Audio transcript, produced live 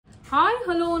Hi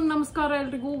hello ನಮಸ್ಕಾರ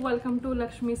ಎಲ್ರಿಗೂ welcome to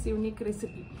Lakshmi's unique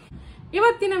recipe.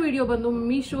 ಇವತ್ತಿನ ವಿಡಿಯೋ ಬಂದು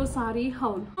ಮೀಶೋ ಸಾರಿ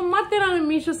ಹೌಲ್. ಮತ್ತೆ ನಾನು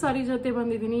ಮೀಶೋ ಸಾರಿ ಜೊತೆ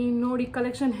ಬಂದಿದ್ದೀನಿ. ನೋಡಿ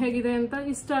ಕಲೆಕ್ಷನ್ ಹೇಗಿದೆ ಅಂತ.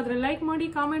 ಇಷ್ಟ ಆದ್ರೆ ಲೈಕ್ ಮಾಡಿ,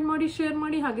 ಕಾಮೆಂಟ್ ಮಾಡಿ, ಶೇರ್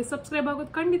ಮಾಡಿ, ಹಾಗೆ ಸಬ್ಸ್ಕ್ರೈಬ್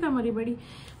ಆಗೋದು ಖಂಡಿತ ಮರಿಬೇಡಿ.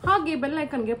 ಹಾಗೆ ಬೆಲ್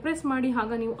ಐಕನ್ಗೆ ಪ್ರೆಸ್ ಮಾಡಿ,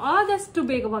 ಆಗ ನೀವು ಆದಷ್ಟು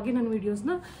ಬೇಗವಾಗಿ ನನ್ನ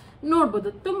ವಿಡಿಯೋಸ್ನ ನೋಡ್ಬೋದು.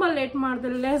 ತುಂಬಾ ಲೇಟ್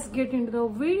ಮಾಡಿದ್ರೆ let's get in to the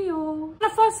video.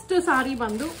 First ಸಾರಿ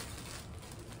ಬಂದು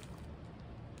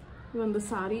ಒಂದು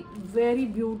ಸಾರಿ, very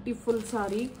beautiful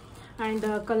sorry and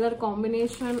color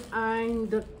combination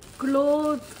and the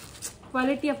cloth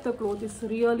quality of the cloth is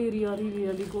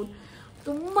really good.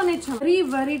 ತುಂಬಾನೇ ಚೆನ್ನಾಗಿ,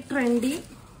 very trendy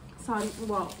ಸಾರಿ.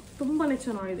 ವಾವ್, ತುಂಬಾನೇ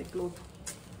ಚೆನ್ನಾಗಿದೆ ಕ್ಲೋತ್,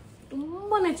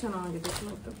 ತುಂಬಾನೇ ಚೆನ್ನಾಗಿದೆ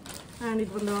ಕ್ಲೋತ್. ಆ್ಯಂಡ್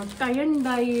ಇದು ಒಂದು ಟೈ ಅಂಡ್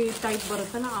ಡೈ ಟೈಪ್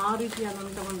ಬರುತ್ತಲ್ಲ, ಆ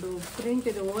ರೀತಿಯಾದಂಥ ಒಂದು ಪ್ರಿಂಟ್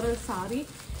ಇದೆ. ಓವರ್ ಸಾರಿ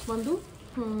ಒಂದು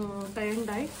ಟೈ ಅಂಡ್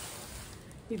ಡೈ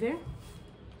ಇದೆ.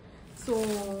 ಸೊ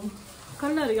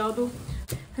ಕಲರ್ ಯಾವುದು,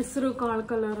 ಹೆಸರು ಕಾಳು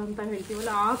ಕಲರ್ ಅಂತ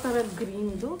ಹೇಳ್ತೀವಲ್ಲ, ಆ ಥರ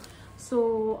ಗ್ರೀನ್ದು. ಸೊ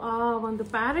ಆ ಒಂದು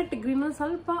ಪ್ಯಾರೆಟ್ ಗ್ರೀನ್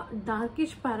ಸ್ವಲ್ಪ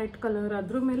ಡಾರ್ಕಿಶ್ ಪ್ಯಾರೆಟ್ ಕಲರ್,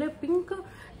 ಅದ್ರ ಮೇಲೆ pink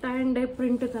tie and dye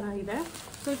print ಥರ ಇದೆ.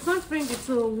 So it's not print,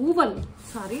 it's ವೂವನ್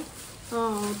ಸಾರಿ.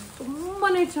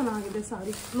 ತುಂಬಾನೇ ಚೆನ್ನಾಗಿದೆ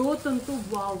ಸಾರಿ. ಕ್ಲೋತ್ ಅಂತೂ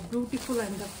wow, beautiful.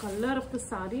 And the colour of the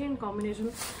sorry and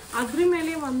combination, ಅದ್ರ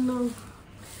ಮೇಲೆ ಒಂದು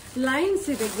ಲೈನ್ಸ್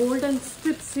ಇದೆ, ಗೋಲ್ಡನ್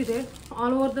ಸ್ಟ್ರಿಪ್ಸ್ ಇದೆ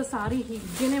ಆಲ್ ಓವರ್ ದ ಸಾರಿ,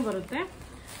 ಹೀಗೇನೆ ಬರುತ್ತೆ.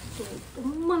 ಸೊ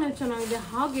ತುಂಬಾನೇ ಚೆನ್ನಾಗಿದೆ.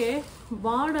 ಹಾಗೆ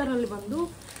ಬಾರ್ಡರ್ ಅಲ್ಲಿ ಬಂದು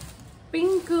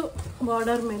ಪಿಂಕ್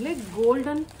ಬಾರ್ಡರ್ ಮೇಲೆ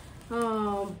ಗೋಲ್ಡನ್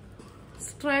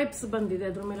ಸ್ಟ್ರೈಪ್ಸ್ ಬಂದಿದೆ,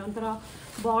 ಅದ್ರ ಮೇಲೆ ಒಂಥರ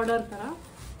ಬಾರ್ಡರ್ ತರ.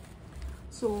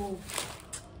 ಸೊ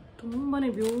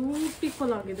ತುಂಬಾನೇ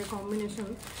ಬ್ಯೂಟಿಫುಲ್ ಆಗಿದೆ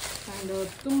ಕಾಂಬಿನೇಷನ್ ಆ್ಯಂಡ್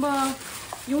ತುಂಬಾ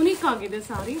ಯೂನಿಕ್ ಆಗಿದೆ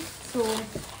ಸಾರಿ. ಸೊ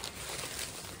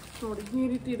ನೋಡಿ, ಈ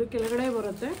ರೀತಿ ಇದು ಕೆಳಗಡೆ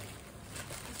ಬರುತ್ತೆ.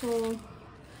 ಸೊ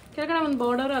ಕೆಳಗಡೆ ಒಂದು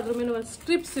ಬಾರ್ಡರ್, ಅದ್ರ ಮೇಲೆ ಒಂದು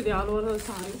ಸ್ಟ್ರಿಪ್ಸ್ ಇದೆ ಆಲ್ ಓವರ್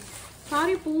ಸಾರಿ.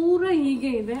 ಸಾರಿ ಪೂರ ಹೀಗೆ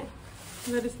ಇದೆ,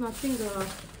 ದರ್ ಇಸ್ ನಥಿಂಗ್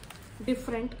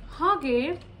ಡಿಫ್ರೆಂಟ್. ಹಾಗೆ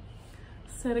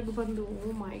ಸೆರಗು ಬಂದು,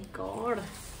 ಓ ಮೈ ಗಾಡ್,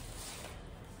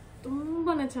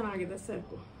 ತುಂಬಾನೇ ಚೆನ್ನಾಗಿದೆ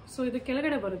ಸೆರಗು. ಸೊ ಇದು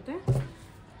ಕೆಳಗಡೆ ಬರುತ್ತೆ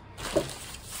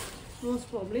ಮೋಸ್ಟ್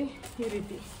ಪ್ರಾಬ್ಲಿ ಈ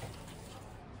ರೀತಿ.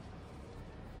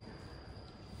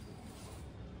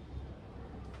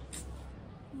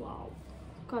 ವಾವ್,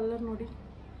 ಕಲರ್ ನೋಡಿ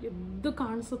ಎದ್ದು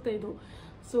ಕಾಣಿಸುತ್ತೆ ಇದು.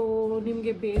 ಸೊ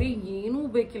ನಿಮಗೆ ಬೇರೆ ಏನೂ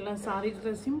ಬೇಕಿಲ್ಲ, ಸಾರಿ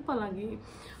ಜೊತೆ ಸಿಂಪಲ್ ಆಗಿ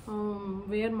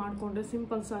ವೇರ್ ಮಾಡಿಕೊಂಡ್ರೆ,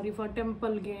 ಸಿಂಪಲ್ ಸಾರಿ ಫಾರ್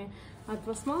ಟೆಂಪಲ್ಗೆ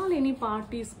ಅಥವಾ ಸ್ಮಾಲ್ ಎನಿ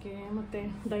ಪಾರ್ಟೀಸ್ಗೆ ಮತ್ತು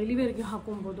ಡೈಲಿ ವೇರ್ಗೆ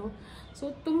ಹಾಕೊಬೋದು. ಸೊ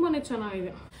ತುಂಬಾ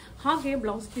ಚೆನ್ನಾಗಿದೆ. ಹಾಗೆ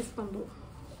ಬ್ಲೌಸ್ ಪೀಸ್ ಬಂದು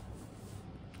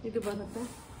ಇದು ಬರುತ್ತೆ.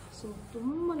 ಸೊ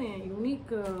ತುಂಬಾ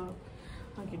ಯುನೀಕ್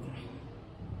ಆಗಿದೆ.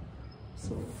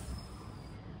 ಸೊ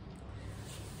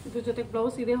ಇದ್ರ ಜೊತೆ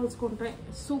ಬ್ಲೌಸ್ ಇದೇ ಹೊಲ್ಸ್ಕೊಂಡ್ರೆ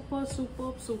super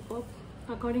super super.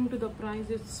 According to the price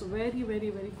it's very very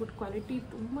very good quality,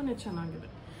 ತುಂಬಾ ಚೆನ್ನಾಗಿದೆ.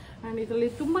 ಆ್ಯಂಡ್ ಇದರಲ್ಲಿ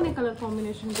ತುಂಬಾ ಕಲರ್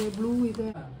ಕಾಂಬಿನೇಷನ್ ಇದೆ. ಬ್ಲೂ ಇದೆ,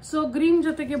 ಸೊ ಗ್ರೀನ್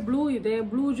ಜೊತೆಗೆ ಬ್ಲೂ ಇದೆ,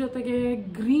 ಬ್ಲೂ ಜೊತೆಗೆ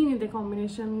ಗ್ರೀನ್ ಇದೆ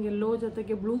ಕಾಂಬಿನೇಷನ್, ಯೆಲ್ಲೋ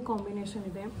ಜೊತೆಗೆ ಬ್ಲೂ ಕಾಂಬಿನೇಷನ್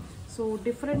ಇದೆ. ಸೊ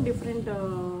ಡಿಫ್ರೆಂಟ್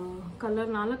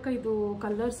ಕಲರ್, 4-5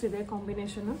 ಕಲರ್ಸ್ ಇದೆ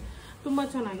ಕಾಂಬಿನೇಷನ್, ತುಂಬ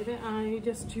ಚೆನ್ನಾಗಿದೆ. I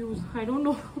just use, I don't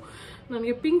know,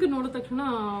 ನನಗೆ ಪಿಂಕ್ ನೋಡಿದ ತಕ್ಷಣ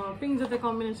ಪಿಂಕ್ ಜೊತೆ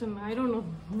combination I don't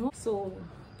know. So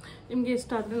ನಿಮಗೆ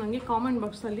ಇಷ್ಟ ಆದರೆ ನನಗೆ ಕಾಮೆಂಟ್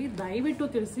ಬಾಕ್ಸಲ್ಲಿ ದಯವಿಟ್ಟು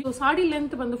ತಿಳಿಸಿ. ಸೊ ಸಾಡಿ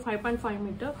ಲೆಂತ್ ಬಂದು 5.5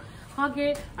 ಮೀಟರ್. ಹಾಗೆ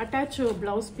ಅಟ್ಯಾಚ್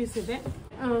ಬ್ಲೌಸ್ ಪೀಸ್ ಇದೆ.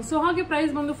 ಸೊ ಹಾಗೆ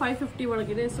ಪ್ರೈಸ್ ಬಂದು 550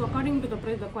 ಒಳಗಿದೆ. So according to the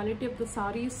price, the quality of the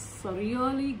saris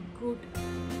really good.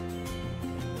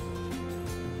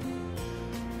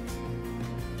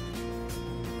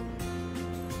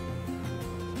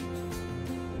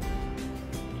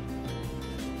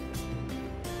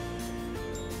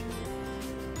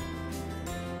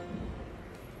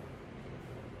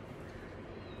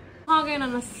 ಹಾಗೆ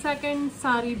ನನ್ನ ಸೆಕೆಂಡ್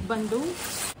ಸಾರಿ ಬಂದು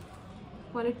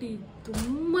ಕ್ವಾಲಿಟಿ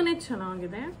ತುಂಬಾ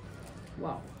ಚೆನ್ನಾಗಿದೆ.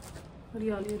 Wow,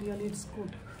 really it's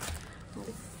good.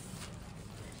 ನೋಡಿ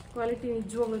ಕ್ವಾಲಿಟಿ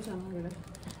ನಿಜವಾಗ್ಲೂ ಚೆನ್ನಾಗಿದೆ.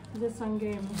 ಜಸ್ಟ್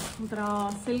ಹಂಗೆ ಒಂಥರ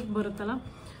ಸಿಲ್ಕ್ ಬರುತ್ತಲ್ಲ,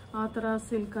 ಆ ಥರ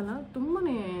ಸಿಲ್ಕಲ್ಲ, ತುಂಬಾ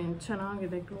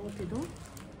ಚೆನ್ನಾಗಿದೆ ಕ್ಲೋತ್. ಇದು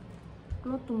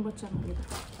ಕ್ಲೋತ್ ತುಂಬ ಚೆನ್ನಾಗಿದೆ,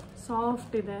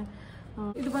 ಸಾಫ್ಟ್ ಇದೆ.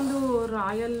 ಇದು ಬಂದು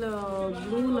ರಾಯಲ್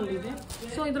ಬ್ಲೂನಲ್ಲಿದೆ.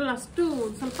 ಸೊ ಇದರಲ್ಲಿ ಅಷ್ಟು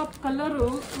ಸ್ವಲ್ಪ ಕಲರು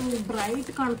ಬ್ರೈಟ್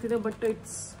ಕಾಣ್ತಿದೆ, ಬಟ್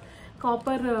ಇಟ್ಸ್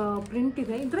ಕಾಪರ್ ಪ್ರಿಂಟ್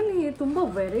ಇದೆ. ಇದರಲ್ಲಿ ತುಂಬ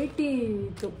ವೆರೈಟಿ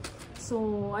ಇತ್ತು. So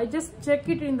I just check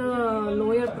it in the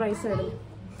lower price ಸೈಡಲ್ಲಿ.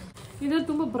 ಇದ್ರಲ್ಲಿ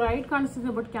ತುಂಬ ಬ್ರೈಟ್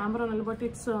ಕಾಣಿಸ್ತಿದೆ ಬಟ್ ಕ್ಯಾಮ್ರಾನಲ್ಲಿ, ಬಟ್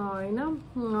ಇಟ್ಸ್ ಏನೋ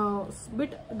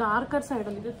ಬಿಟ್ ಡಾರ್ಕರ್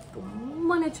ಸೈಡಲ್ಲಿದೆ.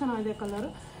 ತುಂಬಾ ಚೆನ್ನಾಗಿದೆ ಕಲರ್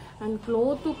ಆ್ಯಂಡ್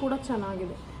ಕ್ಲೋತು ಕೂಡ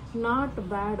ಚೆನ್ನಾಗಿದೆ, not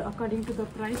bad according to the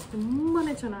price. ತುಂಬಾ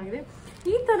ಚೆನ್ನಾಗಿದೆ.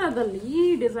 ಈ ಥರದಲ್ಲಿ ಈ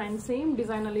ಡಿಸೈನ್, ಸೇಮ್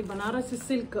ಡಿಸೈನಲ್ಲಿ ಬನಾರಸಿ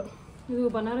ಸಿಲ್ಕ್, ಇದು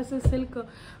ಬನಾರಸಿ ಸಿಲ್ಕ್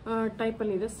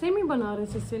ಟೈಪಲ್ಲಿ ಇದೆ, ಸೆಮಿ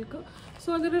ಬನಾರಸಿ ಸಿಲ್ಕ್. ಸೊ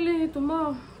ಅದರಲ್ಲಿ ತುಂಬ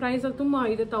ಪ್ರೈಸಲ್ಲಿ ತುಂಬ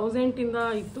ಇದೆ, 1000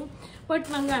 ಇತ್ತು. ಬಟ್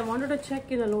ನನಗೆ I wanted to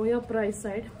check in the lower price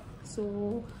side. So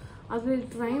ಅದ್ರಲ್ಲಿ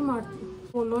ಟ್ರೈ ಮಾಡ್ತೀನಿ.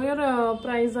 ಲೋಯರ್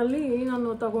ಪ್ರೈಸಲ್ಲಿ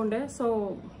ನಾನು ತಗೊಂಡೆ. ಸೊ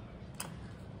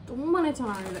ತುಂಬಾ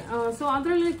ಚೆನ್ನಾಗಿದೆ. ಸೊ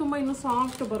ಅದರಲ್ಲಿ ತುಂಬ ಇನ್ನೂ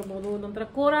ಸಾಫ್ಟ್ ಬರ್ಬೋದು, ಒಂಥರ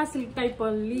ಕೋರಾ ಸಿಲ್ಕ್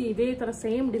ಟೈಪಲ್ಲಿ ಇದೇ ಥರ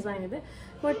ಸೇಮ್ ಡಿಸೈನ್ ಇದೆ,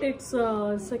 ಬಟ್ ಇಟ್ಸ್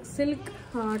ಸಿಲ್ಕ್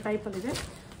ಟೈಪಲ್ಲಿದೆ.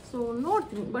 ಸೊ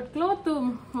ನೋಡ್ತೀನಿ, but cloth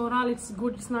overall it's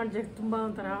good. It's not just ತುಂಬ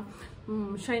ಒಂಥರ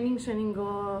ಶೈನಿಂಗ್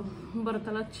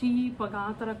ಬರುತ್ತಲ್ಲ ಚೀಪಾಗಿ ಆ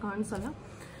ಥರ ಕಾಣಿಸಲ್ಲ.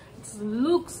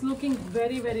 It's looking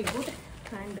very good.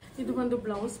 And ಇದು ಒಂದು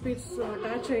ಬ್ಲೌಸ್ ಪೀಸ್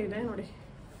ಅಟ್ಯಾಚ್ ಇದೆ ನೋಡಿ,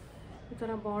 ಈ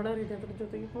ಥರ ಬಾರ್ಡರ್ ಇದೆ. ಅದ್ರ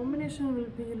ಜೊತೆಗೆ combination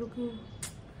will be looking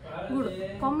good.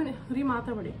 ರೀ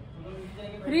ಮಾತಾಡಿ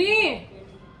ರೀ,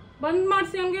 ಬಂದ್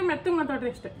ಮಾಡಿಸಿ ಹಂಗೆ ಮೆತ್ತಗೆ ಮಾತಾಡ್ರಿ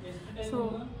ಅಷ್ಟೇ. ಸೊ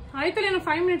ಆಯ್ತಲ್ಲ, ಏನೋ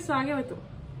 5 minutes ಆಗೇ ಹೋಯ್ತು.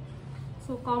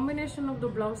 So combination of the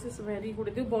blouse is very good.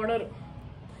 ಇದು ಬಾರ್ಡರ್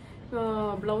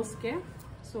ಬ್ಲೌಸ್ಗೆ.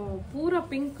 ಸೊ ಪೂರ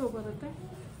ಪಿಂಕ್ ಬರುತ್ತೆ.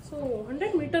 ಸೊ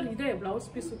 100 ಮೀಟರ್ ಇದೆ ಬ್ಲೌಸ್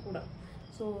ಪೀಸು ಕೂಡ.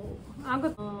 ಸೊ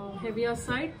ಆಗುತ್ತೆ ಹೆವಿಯರ್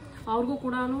ಸೈಡ್ ಅವ್ರಿಗೂ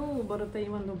ಕೂಡ ಬರುತ್ತೆ ಈ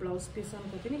ಒಂದು ಬ್ಲೌಸ್ ಪೀಸ್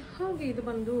ಅನ್ಕೋತೀನಿ. ಹಾಗೆ ಇದು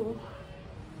ಬಂದು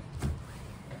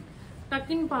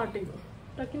ಟಕಿನ್ ಪಾರ್ಟ್. ಇದು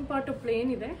ಟಕಿನ್ ಪಾರ್ಟ್ ಪ್ಲೇನ್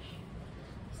ಇದೆ.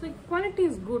 So quality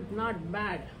is good, not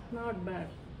bad.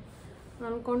 ನಾನು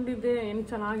ಅನ್ಕೊಂಡಿದ್ದೆ ಏನು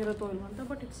ಚೆನ್ನಾಗಿರುತ್ತೋ ಇಲ್ವ ಅಂತ,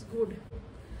 ಬಟ್ ಇಟ್ಸ್ ಗುಡ್,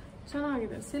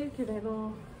 ಚೆನ್ನಾಗಿದೆ. ಸಿಲ್ಕ್ ಇದೆ, ಇದು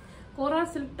ಕೋರಾ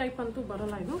ಸಿಲ್ಕ್ ಟೈಪ್ ಅಂತೂ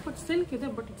ಬರಲ್ಲ ಇದು, ಬಟ್ ಸಿಲ್ಕ್ ಇದೆ,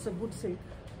 but it's a good silk.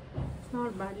 It's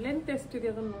not bad. Length ಎಷ್ಟಿದೆ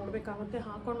ಅದನ್ನು ನೋಡಬೇಕಾಗುತ್ತೆ,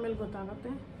 ಹಾಕೊಂಡ್ಮೇಲೆ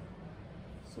ಗೊತ್ತಾಗುತ್ತೆ.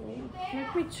 So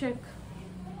let me check.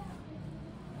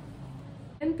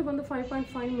 Length ಬಂದು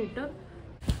 5.5 ಮೀಟರ್.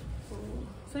 ಸೊ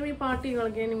ಸೆಮಿ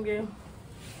ಪಾರ್ಟಿಗಳಿಗೆ ನಿಮಗೆ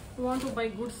ವಾಂಟ್ ಟು ಬೈ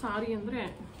ಗುಡ್ ಸಾರಿ ಅಂದರೆ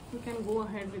you can go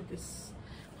ahead with this.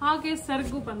 ಹಾಗೆ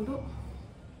ಸೆರಗು ಬಂದು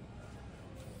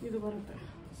ಇದು ಬರುತ್ತೆ,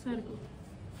 ಸೆರಗು.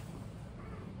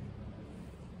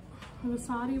 ಅದು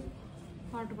ಸಾರಿ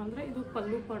ಪಾರ್ಟ್ ಬಂದರೆ ಇದು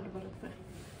ಪಲ್ಲು ಪಾರ್ಟ್ ಬರುತ್ತೆ.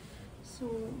 So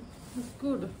it's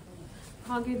good.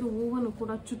 ಹಾಗೆ ಇದು ಹೂವನ್ನು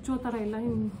ಕೂಡ ಚುಚ್ಚೋ ಥರ ಇಲ್ಲ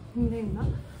ಹಿಂದೆಯಿಂದ.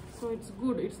 So it's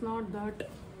good, it's not that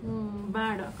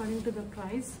bad according to the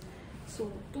price. So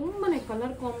ತುಂಬಾ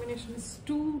colour combination is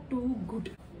too good,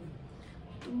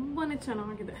 ತುಂಬಾ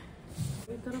ಚೆನ್ನಾಗಿದೆ.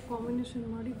 ಈ ಥರ ಕಾಂಬಿನೇಷನ್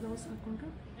ಮಾಡಿ ಬ್ಲೌಸ್ ಹಾಕೊಂಡ್ರೆ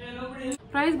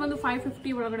ಪ್ರೈಸ್ ಬಂದು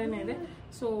 550 ಒಳಗಡೆನೇ ಇದೆ.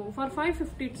 So for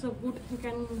 550 it's a good. You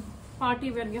can party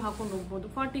ವೇರ್ಗೆ ಹಾಕೊಂಡು ಹೋಗ್ಬೋದು.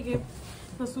 ಪಾರ್ಟಿಗೆ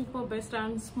ಸೂಪರ್ ಬೆಸ್ಟ್.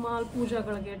 ಆ್ಯಂಡ್ ಸ್ಮಾಲ್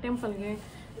ಪೂಜಾಗಳಿಗೆ, ಟೆಂಪಲ್ಗೆ.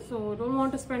 So don't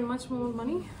want to spend much more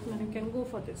money, you can go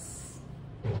for this.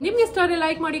 ನಿಮ್ಗೆ ಇಷ್ಟ ಆದರೆ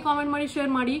ಲೈಕ್ ಮಾಡಿ, ಕಾಮೆಂಟ್ ಮಾಡಿ,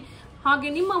 ಶೇರ್ ಮಾಡಿ. ಹಾಗೆ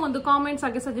ನಿಮ್ಮ ಒಂದು ಕಾಮೆಂಟ್ಸ್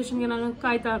ಹಾಗೆ ಸಜೆಷನ್ಗೆ ನಾನು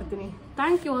ಕಾಯ್ತಾ ಇರ್ತೀನಿ.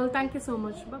 Thank you all. Thank you so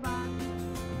much. Bye.